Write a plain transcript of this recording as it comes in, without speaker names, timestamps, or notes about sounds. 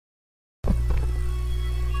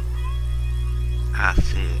I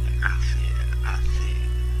said, I said, I said.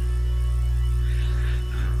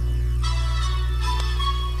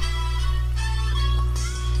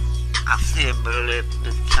 I said, but let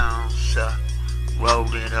the town suck.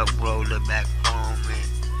 Roll it up, roll it back for me.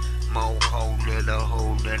 More hold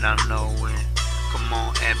it, I know it. Come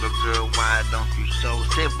on, every girl, why don't you so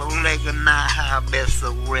simple? Like a night high, best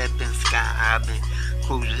of reppin' sky. I been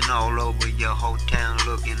cruising all over your whole town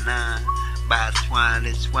looking nice. By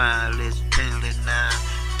swineless, tinglin' now.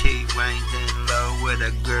 T-Rain's in love with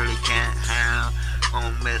a girl he can't have.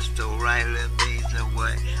 On Mr. Riley, beans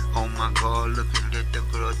away. Oh my God, looking at the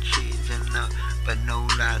girl cheesing up. But no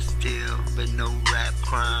lie still, but no rap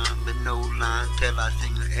crime, but no line till I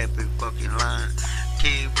sing every fucking line.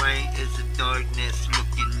 T-Rain is the darkness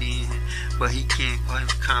looking in, but he can't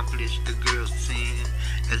accomplish the girl's sin,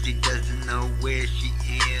 as he doesn't know where she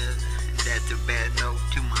is. And that's a bad note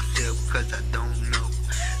to myself, cause I don't know.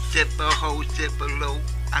 Sip a hoe, sip a low.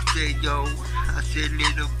 I said yo, I said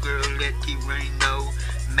little girl, let T-Rain know.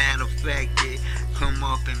 Matter of fact, it come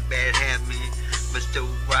up in bad habit, but still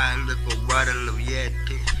wild, look a water, look yet.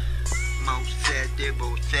 Most sad, they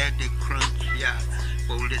both sad, they crunch, yeah.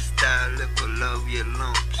 Bold style, look for love your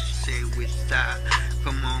lumps. Say with style,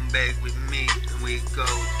 come on back with me, and we go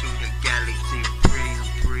to the galaxy.